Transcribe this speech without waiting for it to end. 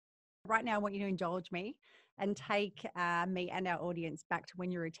Right now, I want you to indulge me and take me and our audience back to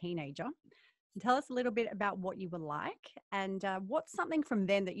when you were a teenager. And tell us a little bit about what you were like and what's something from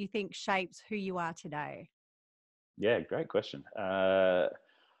then that you think shapes who you are today? Yeah, great question. I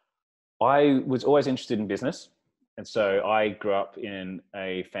was always interested in business. And so I grew up in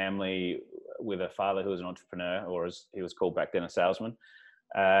a family with a father who was an entrepreneur, or as he was called back then, a salesman.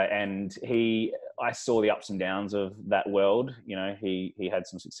 I saw the ups and downs of that world. You know, he had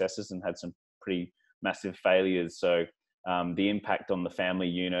some successes and had some pretty massive failures. So the impact on the family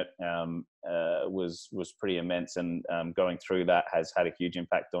unit was pretty immense, and going through that has had a huge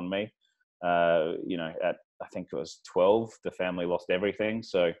impact on me. At I think it was 12, the family lost everything.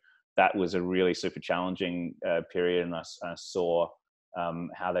 So that was a really super challenging period, and I saw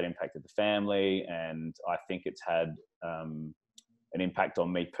how that impacted the family, and I think it's had an impact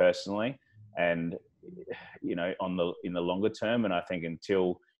on me personally, and in the longer term. And I think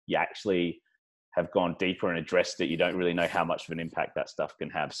until you actually have gone deeper and addressed it, you don't really know how much of an impact that stuff can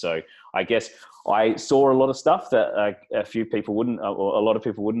have. So I guess I saw a lot of stuff that a few people wouldn't, or a lot of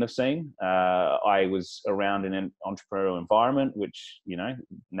people wouldn't have seen. I was around in an entrepreneurial environment, which,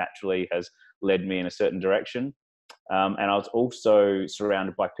 naturally has led me in a certain direction. And I was also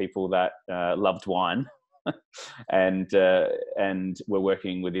surrounded by people that loved wine and were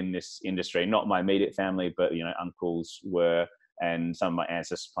working within this industry. Not my immediate family, but, uncles were, and some of my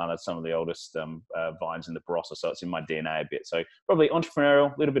ancestors planted some of the oldest vines in the Barossa. So it's in my DNA a bit. So probably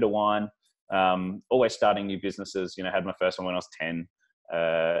entrepreneurial, a little bit of wine, always starting new businesses. Had my first one when I was 10,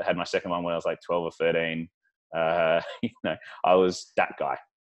 had my second one when I was like 12 or 13. I was that guy.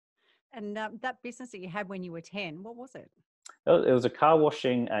 And that business that you had when you were 10, what was it? It was a car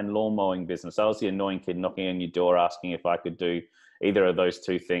washing and lawn mowing business. I was the annoying kid knocking on your door asking if I could do either of those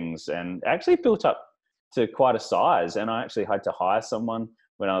two things, and actually built up to quite a size. And I actually had to hire someone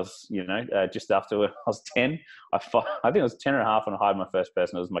when I was, just after I was 10. I think I was 10 and a half when I hired my first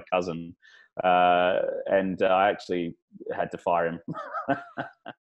person. It was my cousin. And I actually had to fire him